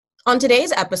On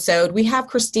today's episode, we have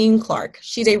Christine Clark.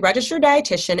 She's a registered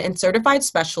dietitian and certified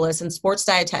specialist in sports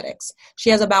dietetics. She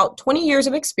has about 20 years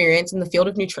of experience in the field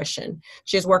of nutrition.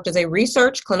 She has worked as a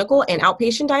research, clinical, and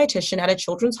outpatient dietitian at a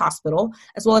children's hospital,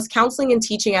 as well as counseling and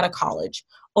teaching at a college.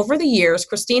 Over the years,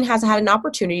 Christine has had an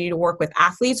opportunity to work with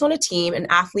athletes on a team and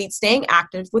athletes staying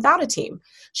active without a team.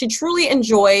 She truly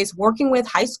enjoys working with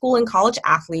high school and college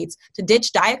athletes to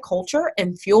ditch diet culture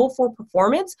and fuel for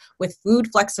performance with food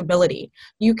flexibility.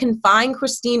 You can find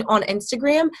Christine on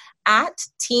Instagram at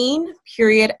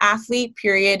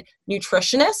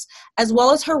teen.athlete.nutritionist, as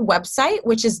well as her website,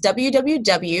 which is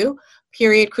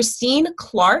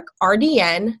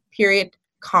www.christineclarkrdn.com.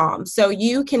 So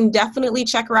you can definitely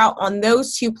check her out on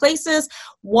those two places.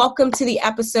 Welcome to the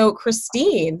episode,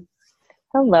 Christine.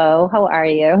 Hello, how are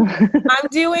you? I'm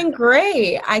doing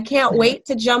great. I can't wait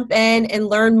to jump in and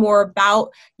learn more about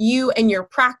you and your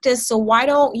practice. So why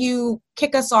don't you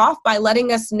kick us off by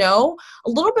letting us know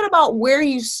a little bit about where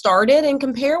you started and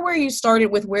compare where you started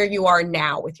with where you are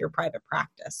now with your private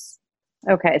practice.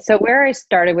 Okay, so where I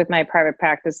started with my private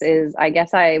practice is, I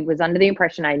guess I was under the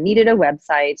impression I needed a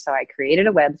website, so I created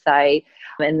a website,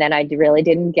 and then I really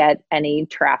didn't get any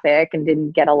traffic and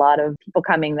didn't get a lot of people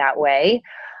coming that way.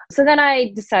 So then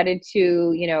I decided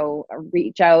to,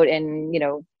 reach out and,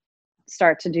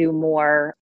 start to do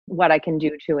more what I can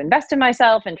do to invest in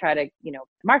myself and try to,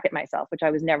 market myself, which I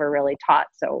was never really taught.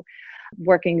 So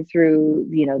working through,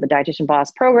 the Dietitian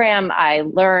Boss program, I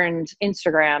learned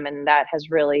Instagram, and that was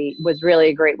really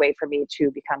a great way for me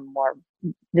to become more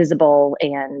visible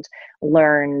and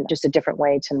learn just a different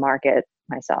way to market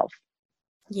myself.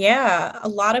 Yeah, a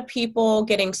lot of people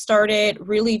getting started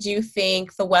really do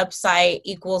think the website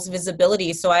equals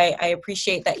visibility. So I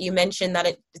appreciate that you mentioned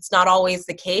that it's not always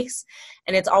the case,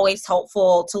 and it's always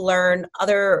helpful to learn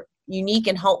other unique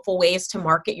and helpful ways to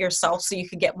market yourself so you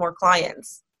could get more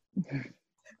clients.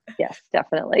 Yes,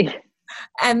 definitely.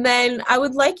 And then I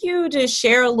would like you to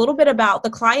share a little bit about the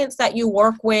clients that you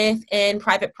work with in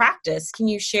private practice. Can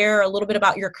you share a little bit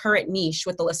about your current niche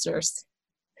with the listeners?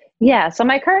 Yeah. So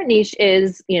my current niche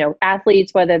is,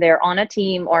 athletes, whether they're on a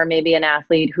team or maybe an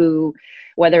athlete who,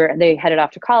 whether they headed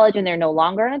off to college and they're no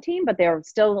longer on a team, but they're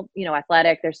still,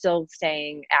 athletic, they're still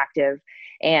staying active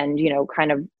and,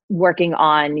 kind of working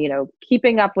on,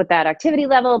 keeping up with that activity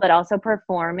level, but also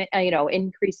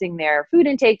increasing their food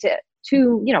intake to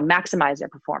maximize their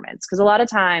performance. Because a lot of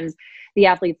times the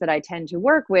athletes that I tend to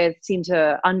work with seem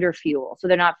to underfuel. So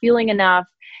they're not fueling enough.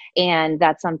 And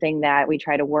that's something that we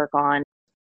try to work on.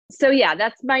 So yeah,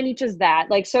 that's my niche is that.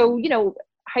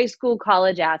 High school,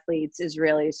 college athletes is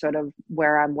really sort of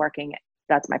where I'm working.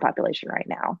 That's my population right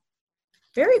now.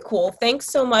 Very cool. Thanks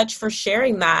so much for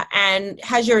sharing that. And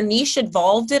has your niche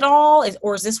evolved at all,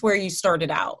 or is this where you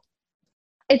started out?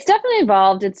 It's definitely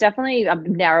evolved. It's definitely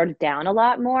narrowed down a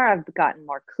lot more. I've gotten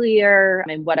more clear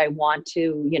in what I want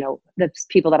to, the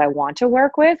people that I want to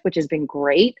work with, which has been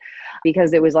great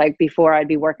because it was like before I'd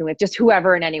be working with just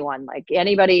whoever and anyone, like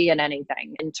anybody and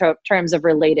anything in terms of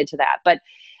related to that. But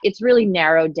it's really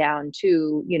narrowed down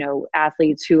to,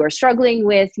 athletes who are struggling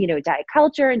with, diet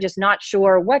culture and just not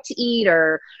sure what to eat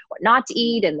or what not to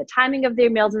eat and the timing of their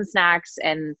meals and snacks.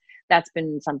 And that's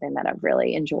been something that I've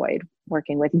really enjoyed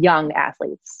working with young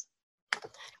athletes.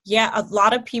 Yeah, a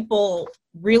lot of people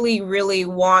really, really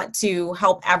want to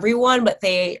help everyone, but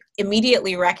they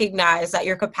immediately recognize that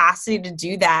your capacity to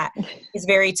do that is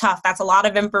very tough. That's a lot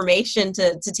of information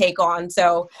to take on.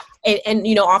 So, and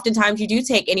oftentimes you do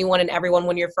take anyone and everyone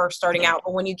when you're first starting out,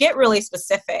 but when you get really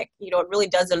specific, it really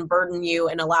does unburden you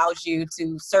and allows you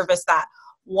to service that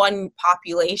one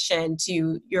population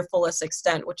to your fullest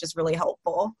extent, which is really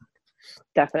helpful.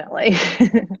 Definitely.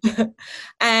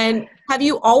 And have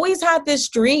you always had this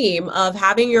dream of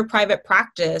having your private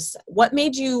practice? What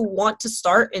made you want to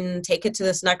start and take it to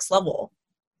this next level?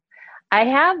 I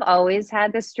have always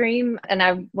had this dream.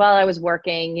 And while I was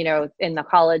working, in the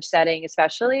college setting,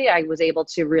 especially, I was able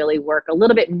to really work a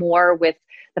little bit more with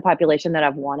the population that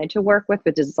I've wanted to work with,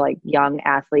 which is like young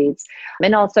athletes.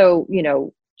 And also,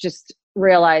 just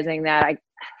realizing that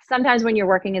sometimes when you're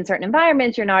working in certain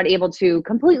environments, you're not able to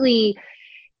completely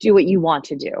do what you want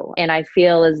to do. And I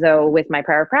feel as though with my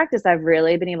private practice, I've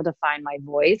really been able to find my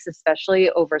voice, especially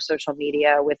over social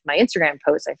media with my Instagram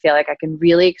posts. I feel like I can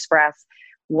really express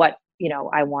what,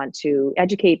 I want to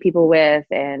educate people with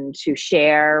and to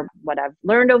share what I've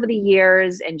learned over the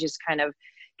years and just kind of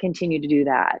continue to do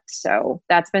that. So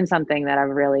that's been something that I've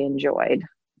really enjoyed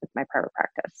with my private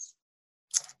practice.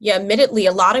 Yeah, admittedly,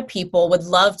 a lot of people would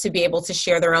love to be able to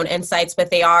share their own insights, but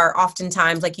they are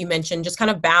oftentimes, like you mentioned, just kind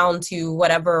of bound to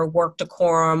whatever work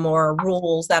decorum or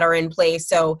rules that are in place.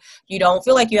 So you don't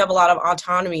feel like you have a lot of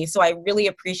autonomy. So I really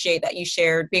appreciate that you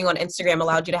shared being on Instagram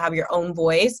allowed you to have your own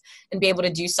voice and be able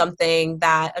to do something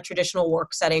that a traditional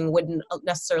work setting wouldn't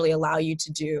necessarily allow you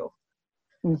to do.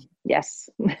 Yes.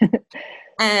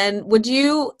 And would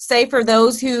you say for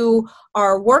those who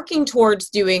are working towards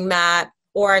doing that,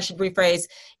 or I should rephrase,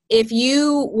 if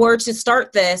you were to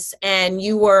start this and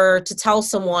you were to tell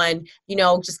someone,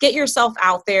 just get yourself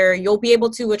out there, you'll be able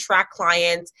to attract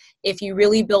clients if you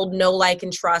really build know, like,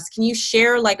 and trust. Can you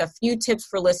share like a few tips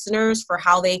for listeners for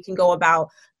how they can go about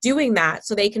doing that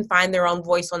so they can find their own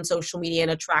voice on social media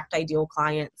and attract ideal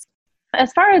clients?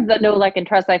 As far as the know, like, and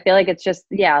trust, I feel like it's just,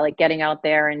 like getting out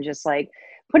there and just like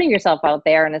putting yourself out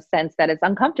there in a sense that it's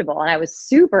uncomfortable. And I was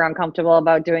super uncomfortable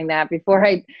about doing that before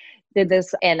I did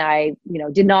this. And I,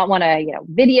 did not want to,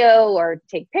 video or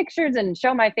take pictures and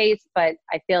show my face, but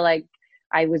I feel like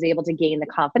I was able to gain the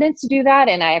confidence to do that.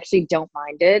 And I actually don't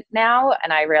mind it now.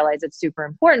 And I realize it's super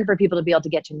important for people to be able to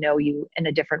get to know you in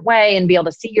a different way and be able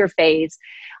to see your face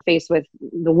with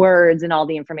the words and all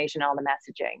the information, all the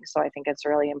messaging. So I think it's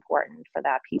really important for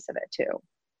that piece of it too.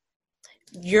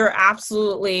 You're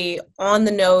absolutely on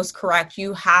the nose correct.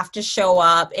 You have to show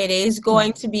up. It is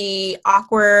going to be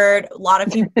awkward. A lot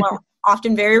of people are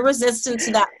often very resistant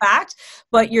to that fact,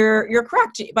 but you're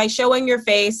correct. By showing your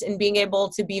face and being able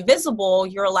to be visible,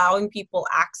 you're allowing people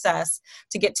access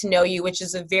to get to know you, which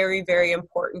is a very, very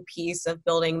important piece of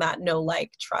building that know,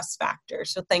 like, trust factor.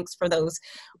 So thanks for those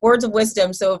words of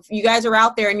wisdom. So if you guys are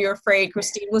out there and you're afraid,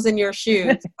 Christine was in your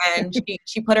shoes and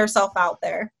she put herself out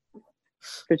there.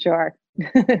 For sure.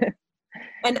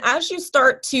 And as you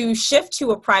start to shift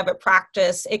to a private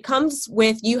practice, it comes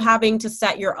with you having to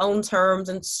set your own terms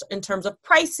in terms of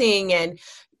pricing and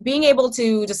being able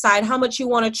to decide how much you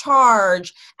want to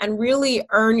charge and really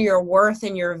earn your worth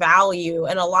and your value.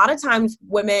 And a lot of times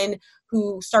women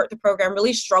who start the program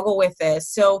really struggle with this.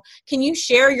 So can you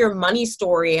share your money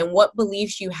story and what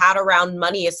beliefs you had around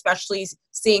money, especially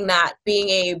seeing that being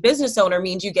a business owner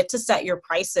means you get to set your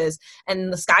prices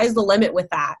and the sky's the limit with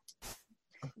that?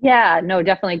 Yeah, no,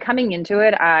 definitely. Coming into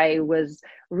it, I was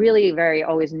really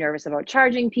always nervous about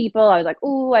charging people. I was like,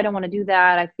 oh, I don't want to do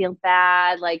that. I feel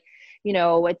bad. Like,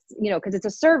 it's, because it's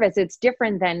a service, it's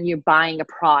different than you buying a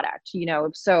product,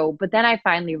 so, but then I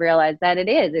finally realized that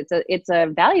it's a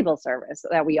valuable service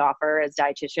that we offer as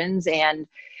dietitians, and,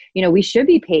 we should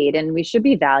be paid and we should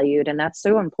be valued. And that's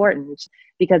so important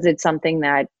because it's something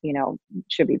that,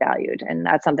 should be valued. And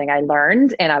that's something I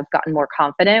learned, and I've gotten more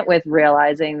confident with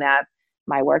realizing that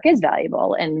my work is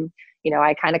valuable. And,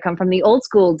 I kind of come from the old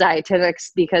school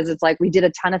dietetics because it's like, we did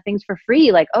a ton of things for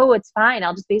free. Like, oh, it's fine.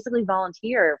 I'll just basically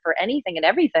volunteer for anything and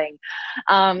everything.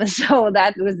 So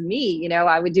that was me,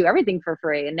 I would do everything for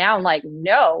free. And now I'm like,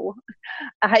 no,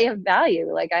 I have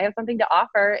value. Like, I have something to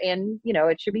offer, and,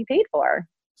 it should be paid for.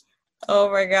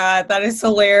 Oh my God, that is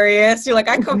hilarious. You're like,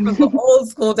 I come from the old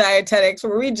school dietetics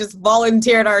where we just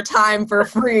volunteered our time for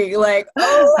free. Like,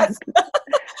 oh, that's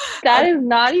that is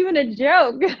not even a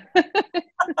joke.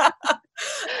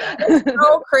 That's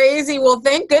so crazy. Well,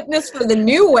 thank goodness for the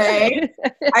new way.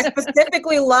 I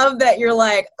specifically love that you're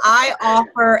like, I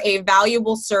offer a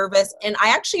valuable service, and I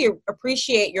actually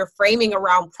appreciate your framing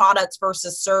around products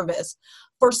versus service.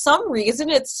 For some reason,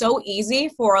 it's so easy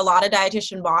for a lot of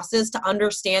dietitian bosses to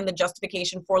understand the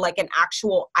justification for like an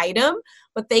actual item,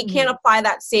 but they can't apply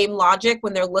that same logic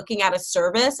when they're looking at a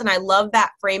service. And I love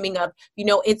that framing of,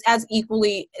 it's as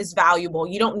equally as valuable.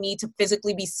 You don't need to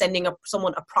physically be sending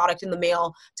someone a product in the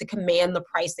mail to command the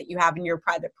price that you have in your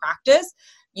private practice.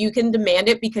 You can demand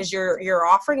it because you're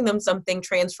offering them something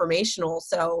transformational.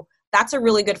 So that's a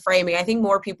really good framing. I think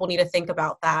more people need to think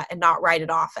about that and not write it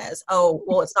off as, oh,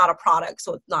 well, it's not a product,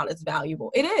 so it's not as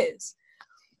valuable. It is.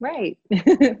 Right.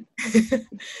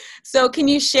 So can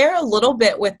you share a little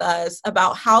bit with us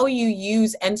about how you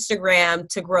use Instagram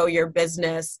to grow your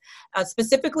business?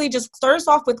 Specifically, just start us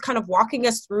off with kind of walking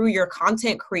us through your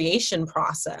content creation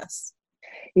process.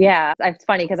 Yeah, it's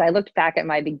funny because I looked back at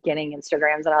my beginning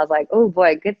Instagrams and I was like, oh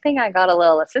boy, good thing I got a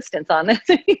little assistance on this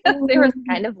because they were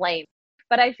kind of lame.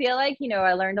 But I feel like,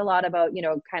 I learned a lot about,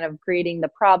 kind of creating the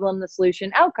problem, the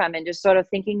solution, outcome, and just sort of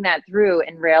thinking that through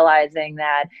and realizing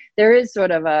that there is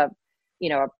sort of a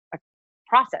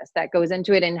process that goes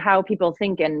into it and how people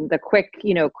think, and the quick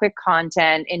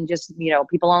content, and just,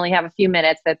 people only have a few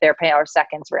minutes that they're paying, or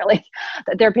seconds really,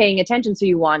 that they're paying attention. So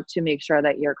you want to make sure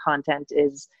that your content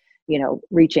is,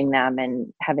 reaching them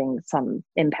and having some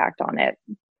impact on it.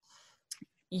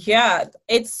 Yeah,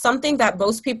 it's something that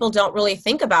most people don't really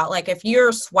think about. Like if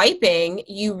you're swiping,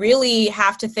 you really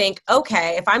have to think,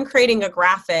 okay, if I'm creating a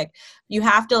graphic, you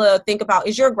have to think about,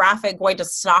 is your graphic going to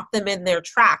stop them in their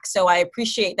tracks? So I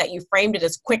appreciate that you framed it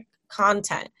as quick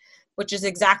content, which is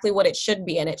exactly what it should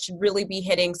be. And it should really be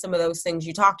hitting some of those things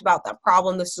you talked about, that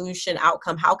problem, the solution,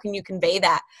 outcome. How can you convey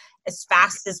that as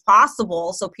fast as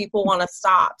possible so people want to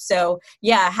stop? So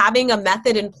yeah, having a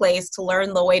method in place to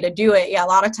learn the way to do it. Yeah, a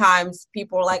lot of times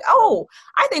people are like, oh,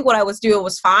 I think what I was doing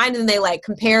was fine. And they like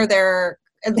compare their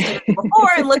Instagram before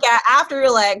and look at after,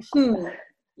 you're like,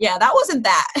 yeah, that wasn't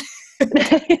that.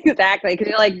 Exactly. Because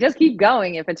you're like, just keep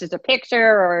going. If it's just a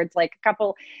picture or it's like a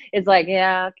couple, it's like,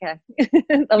 yeah, okay.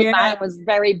 Yeah. Mine was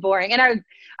very boring. And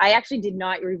I actually did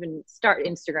not even start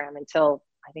Instagram until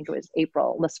I think it was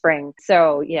April, the spring.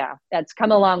 So yeah, that's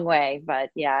come a long way,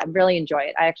 but yeah, I really enjoy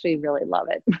it. I actually really love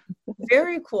it.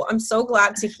 Very cool. I'm so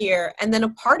glad to hear. And then a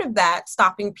part of that,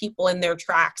 stopping people in their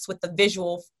tracks with the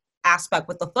visual aspect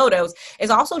with the photos,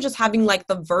 is also just having like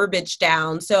the verbiage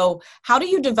down. So how do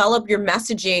you develop your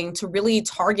messaging to really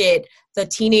target the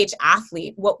teenage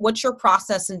athlete? What's your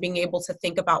process in being able to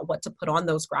think about what to put on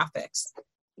those graphics?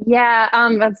 Yeah,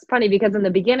 that's funny because in the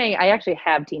beginning, I actually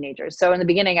have teenagers. So in the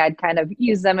beginning, I'd kind of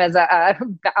use them as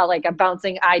like a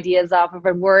bouncing ideas off of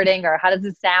a wording or how does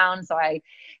it sound. So I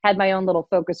had my own little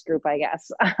focus group, I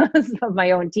guess, of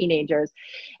my own teenagers.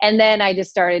 And then I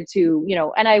just started to,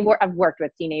 and I've worked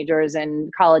with teenagers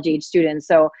and college age students.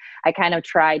 So I kind of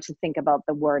try to think about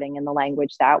the wording and the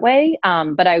language that way.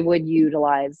 But I would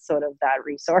utilize sort of that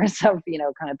resource of,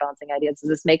 kind of bouncing ideas. Does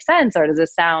this make sense or does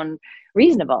this sound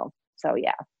reasonable? So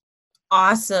yeah.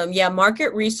 Awesome. Yeah,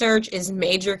 market research is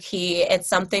major key. It's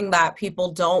something that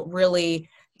people don't really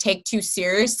take too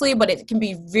seriously, but it can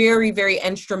be very, very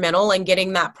instrumental in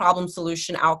getting that problem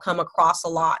solution outcome across a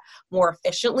lot more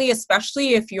efficiently,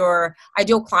 especially if your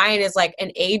ideal client is like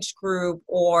an age group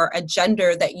or a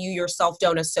gender that you yourself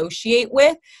don't associate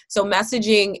with. So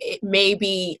messaging, it may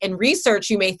be in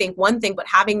research, you may think one thing, but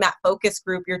having that focus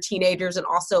group, your teenagers, and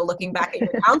also looking back at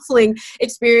your counseling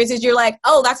experiences, you're like,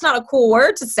 oh, that's not a cool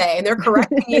word to say. And they're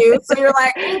correcting you. So you're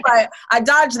like, oh, but I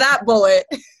dodged that bullet.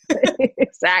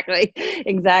 Exactly.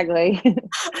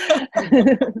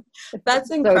 That's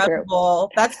incredible.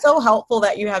 So that's so helpful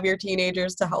that you have your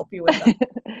teenagers to help you with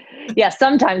that. Yeah,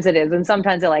 sometimes it is. And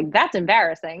sometimes they're like, that's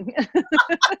embarrassing.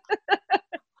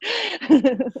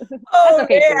 Oh, that's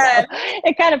okay man.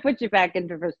 It kind of puts you back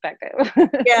into perspective.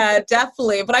 Yeah,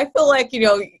 definitely. But I feel like,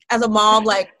 as a mom,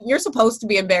 like you're supposed to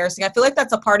be embarrassing. I feel like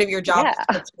that's a part of your job.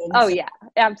 Yeah. Oh yeah,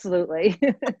 absolutely.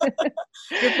 You're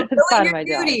fulfilling your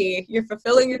duty. You're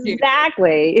fulfilling your duty.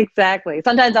 Exactly.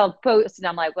 Sometimes I'll post and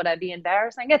I'm like, would I be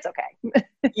embarrassing? It's okay.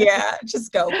 Yeah,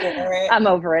 just go for it. I'm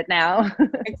over it now.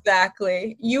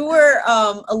 Exactly. You were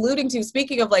alluding to,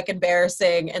 speaking of like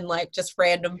embarrassing and like just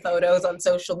random photos on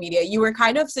social media, you were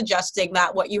kind of suggesting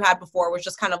that what you had before was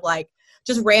just kind of like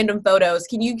just random photos.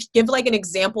 Can you give like an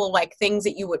example of like things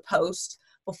that you would post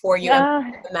before you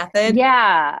implement the method?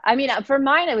 Yeah. I mean, for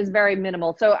mine, it was very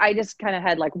minimal. So I just kind of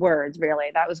had like words, really.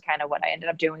 That was kind of what I ended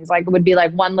up doing. It's like, it would be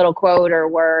like one little quote or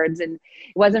words, and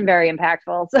it wasn't very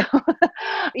impactful. So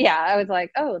yeah, I was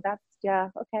like, oh, that's, yeah,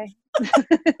 okay.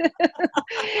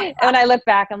 And when I look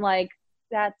back, I'm like,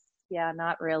 that's, yeah,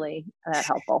 not really that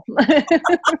helpful.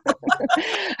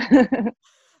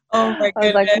 Oh my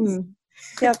goodness. I was like,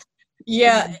 yep.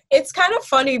 Yeah, it's kind of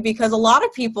funny because a lot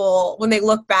of people, when they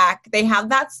look back, they have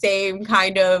that same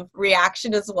kind of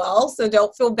reaction as well. So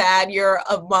don't feel bad. You're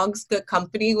amongst good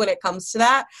company when it comes to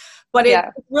that. But it's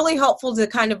really helpful to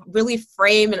kind of really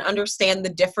frame and understand the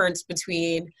difference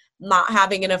between not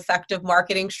having an effective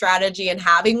marketing strategy and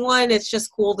having one. It's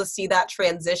just cool to see that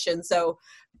transition. So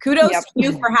kudos to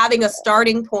you for having a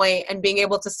starting point and being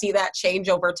able to see that change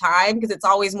over time, because it's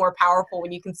always more powerful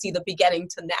when you can see the beginning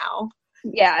to now.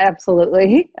 Yeah,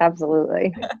 absolutely.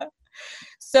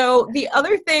 So the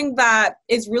other thing that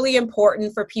is really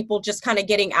important for people just kind of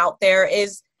getting out there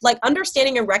is like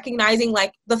understanding and recognizing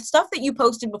like the stuff that you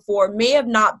posted before may have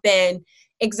not been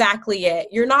exactly it.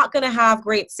 You're not going to have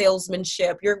great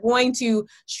salesmanship. You're going to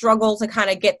struggle to kind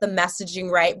of get the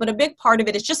messaging right. But a big part of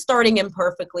it is just starting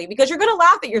imperfectly, because you're going to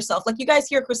laugh at yourself. Like you guys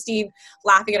hear Christine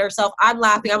laughing at herself. I'm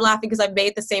laughing because I've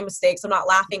made the same mistakes. I'm not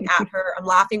laughing at her. I'm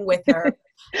laughing with her.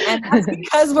 And that's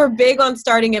because we're big on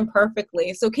starting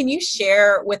imperfectly. So can you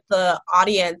share with the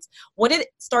audience, what did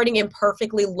starting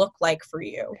imperfectly look like for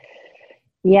you?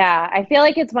 Yeah, I feel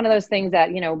like it's one of those things that,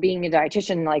 being a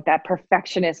dietitian, like that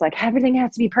perfectionist, like everything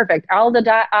has to be perfect. All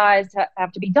the I's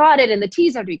have to be dotted and the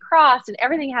T's have to be crossed and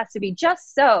everything has to be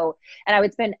just so. And I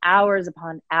would spend hours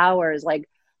upon hours, like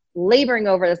laboring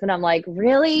over this. And I'm like,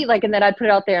 really? Like, and then I'd put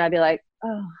it out there and I'd be like,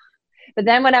 oh. But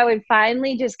then when I would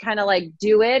finally just kind of like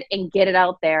do it and get it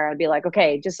out there, I'd be like,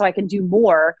 okay, just so I can do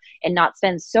more and not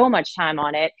spend so much time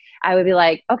on it, I would be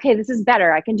like, okay, this is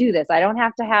better. I can do this. I don't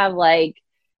have to have like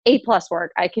A+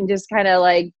 work. I can just kind of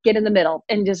like get in the middle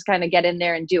and just kind of get in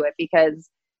there and do it, because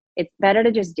it's better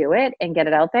to just do it and get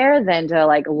it out there than to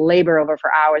like labor over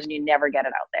for hours and you never get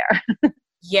it out there.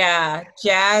 Yeah,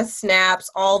 jazz snaps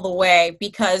all the way,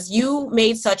 because you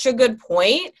made such a good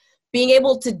point. Being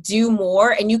able to do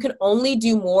more, and you can only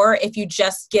do more if you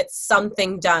just get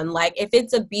something done. Like if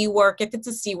it's a B work, if it's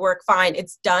a C work, fine,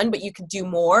 it's done, but you could do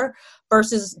more,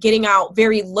 versus getting out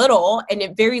very little. And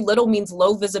if very little means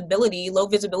low visibility. Low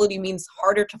visibility means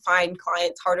harder to find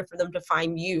clients, harder for them to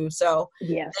find you. So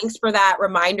Yes. thanks for that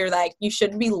reminder that you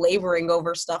shouldn't be laboring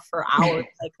over stuff for hours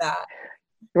like that.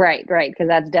 Right. Because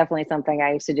that's definitely something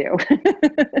I used to do.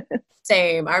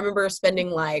 Same. I remember spending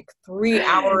like 3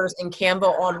 hours in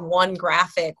Canva on one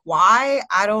graphic. Why?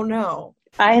 I don't know.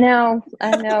 I know.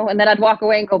 And then I'd walk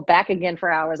away and go back again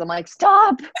for hours. I'm like,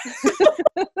 stop.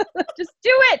 Just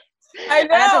do it. I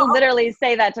know. I have to literally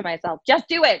say that to myself. Just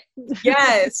do it.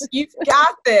 Yes, you've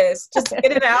got this. Just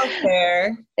get it out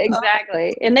there.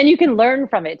 Exactly. And then you can learn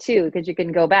from it too, because you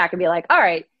can go back and be like, all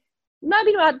right,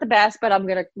 maybe not the best, but I'm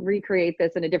going to recreate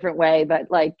this in a different way, but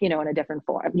like, in a different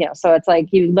form, so it's like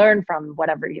you learn from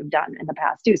whatever you've done in the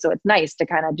past too. So it's nice to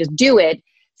kind of just do it,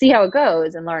 see how it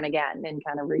goes, and learn again and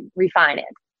kind of refine it.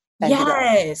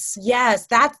 Yes.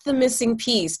 That's the missing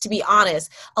piece, to be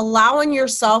honest. Allowing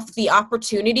yourself the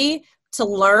opportunity to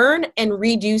learn and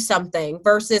redo something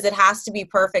versus it has to be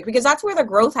perfect, because that's where the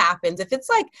growth happens. If it's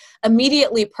like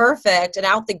immediately perfect and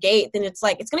out the gate, then it's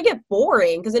like, it's going to get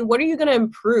boring, because then what are you going to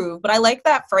improve? But I like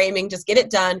that framing. Just get it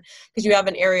done, because you have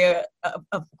an area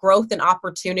of growth and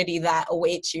opportunity that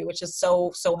awaits you, which is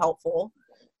so, so helpful.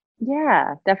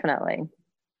 Yeah, definitely.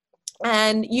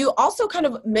 And you also kind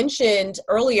of mentioned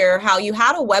earlier how you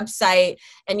had a website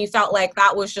and you felt like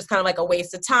that was just kind of like a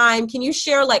waste of time. Can you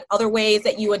share like other ways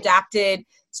that you adapted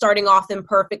starting off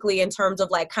imperfectly in terms of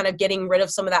like kind of getting rid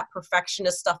of some of that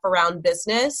perfectionist stuff around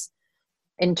business?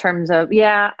 In terms of,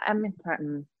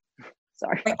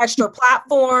 sorry. Like extra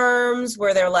platforms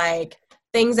where they're like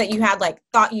things that you had like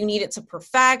thought you needed to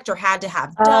perfect or had to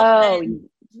have done. Oh,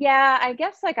 yeah, I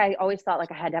guess like I always thought like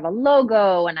I had to have a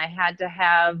logo and I had to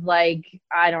have like,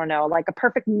 I don't know, like a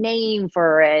perfect name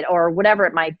for it or whatever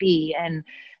it might be. And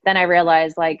then I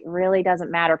realized like really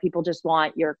doesn't matter. People just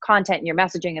want your content and your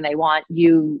messaging, and they want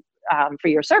you for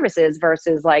your services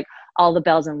versus like all the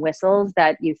bells and whistles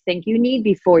that you think you need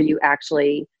before you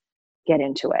actually get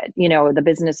into it. The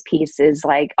business piece is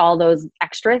like all those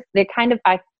extras.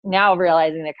 I now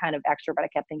realizing they're kind of extra, but I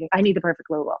kept thinking, I need the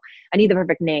perfect logo. I need the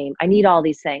perfect name. I need all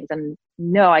these things. And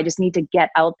no, I just need to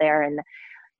get out there and,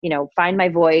 find my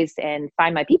voice and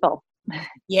find my people.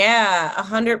 Yeah,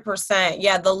 100%.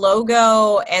 Yeah, the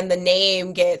logo and the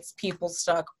name gets people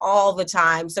stuck all the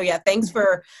time. So yeah, thanks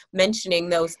for mentioning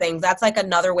those things. That's like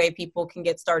another way people can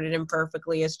get started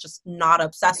imperfectly, is just not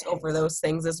obsess over those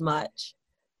things as much.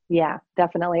 Yeah,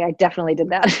 definitely. I definitely did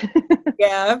that.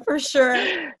 Yeah, for sure.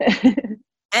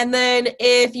 And then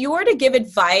if you were to give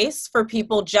advice for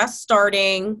people just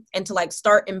starting and to like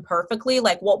start imperfectly,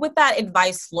 like what would that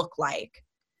advice look like?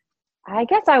 I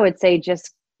guess I would say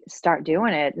just start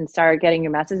doing it and start getting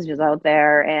your messages out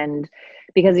there. And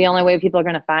because the only way people are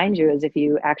going to find you is if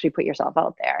you actually put yourself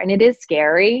out there. And it is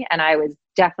scary. And I was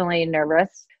definitely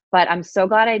nervous, but I'm so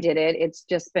glad I did it. It's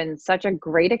just been such a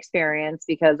great experience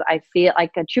because I feel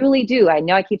like I truly do. I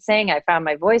know I keep saying I found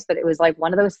my voice, but it was like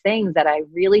one of those things that I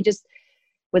really just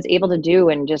was able to do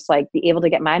and just like be able to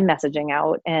get my messaging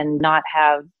out and not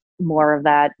have more of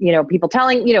that, people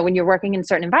telling, when you're working in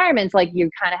certain environments, like you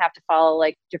kind of have to follow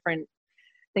like different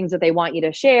things that they want you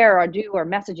to share or do or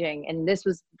messaging. And this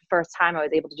was the first time I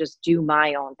was able to just do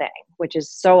my own thing, which is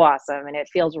so awesome. And it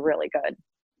feels really good.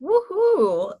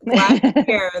 Woohoo. Glad to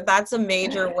hear. That's a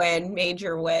major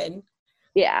win.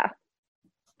 Yeah.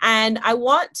 And I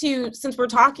want to, since we're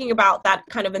talking about that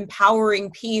kind of empowering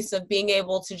piece of being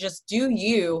able to just do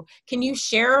you, can you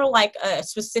share like a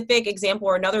specific example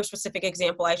or another specific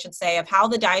example, I should say, of how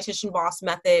the Dietitian Boss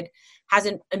method has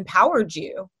empowered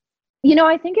you?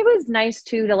 I think it was nice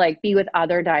too to like be with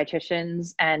other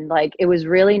dietitians, and like it was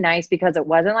really nice because it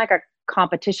wasn't like a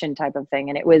competition type of thing,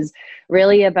 and it was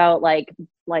really about like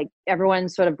everyone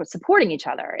sort of supporting each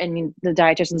other. And the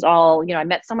dietitians all, I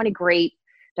met so many great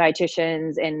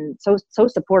dietitians and so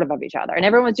supportive of each other, and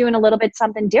everyone was doing a little bit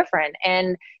something different,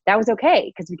 and that was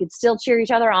okay because we could still cheer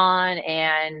each other on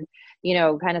and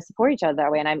kind of support each other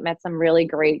that way. And I met some really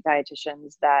great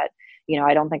dietitians that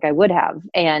I don't think I would have.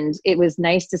 And it was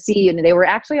nice to see, and they were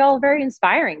actually all very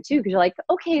inspiring too, because you're like,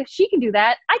 okay, if she can do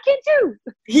that, I can too.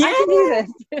 Yeah. I can do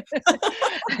this.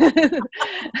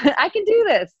 I can do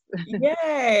this.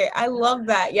 Yay. I love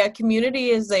that. Yeah, community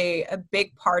is a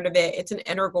big part of it. It's an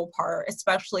integral part,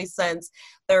 especially since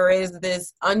there is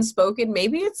this unspoken,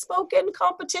 maybe it's spoken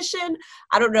competition.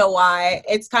 I don't know why.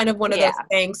 It's kind of one of those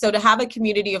things. So to have a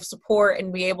community of support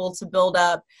and be able to build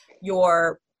up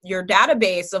your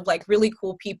database of like really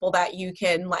cool people that you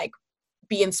can like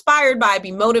be inspired by,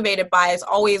 be motivated by, is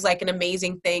always like an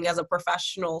amazing thing as a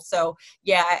professional. So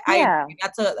I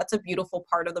that's a beautiful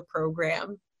part of the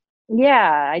program.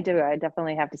 Yeah, I do. I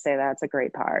definitely have to say that's a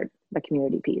great part, the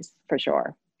community piece, for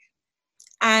sure.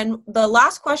 And the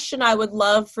last question I would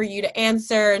love for you to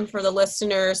answer, and for the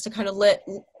listeners to kind of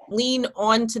lean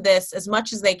onto this as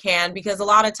much as they can, because a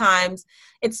lot of times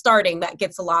it's starting that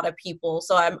gets a lot of people.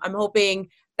 So I'm hoping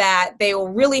that they will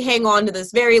really hang on to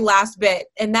this very last bit.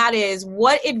 And that is,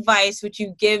 what advice would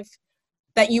you give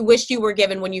that you wished you were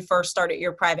given when you first started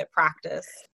your private practice?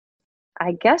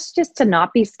 I guess just to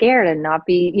not be scared and not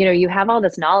be, you have all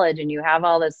this knowledge and you have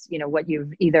all this, what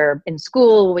you've either in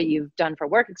school, what you've done for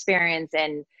work experience,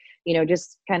 and,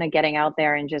 just kind of getting out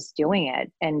there and just doing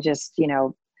it, and just,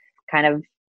 kind of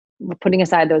putting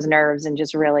aside those nerves and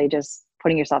just really just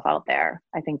putting yourself out there.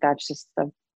 I think that's just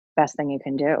the best thing you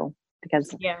can do,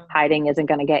 because hiding isn't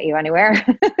going to get you anywhere.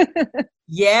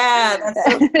 Yeah, that's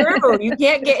so true. You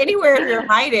can't get anywhere if you're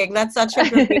hiding. That's such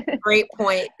a great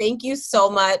point. Thank you so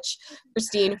much,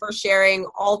 Christine, for sharing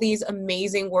all these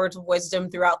amazing words of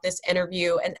wisdom throughout this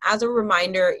interview. And as a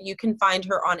reminder, you can find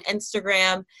her on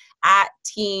Instagram at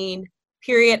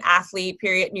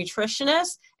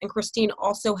teen.athlete.nutritionist. And Christine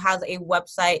also has a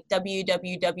website,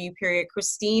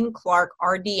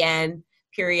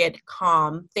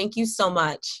 www.christineclarkrdn.com. Thank you so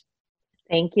much.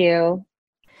 Thank you.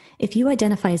 If you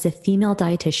identify as a female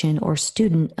dietitian or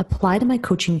student, apply to my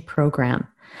coaching program.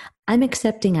 I'm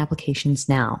accepting applications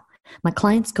now. My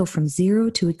clients go from zero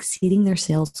to exceeding their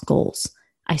sales goals.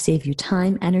 I save you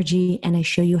time, energy, and I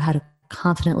show you how to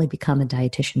confidently become a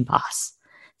dietitian boss.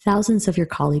 Thousands of your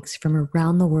colleagues from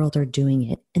around the world are doing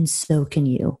it, and so can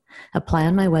you. Apply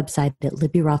on my website at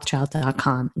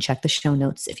libbyrothschild.com and check the show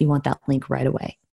notes if you want that link right away.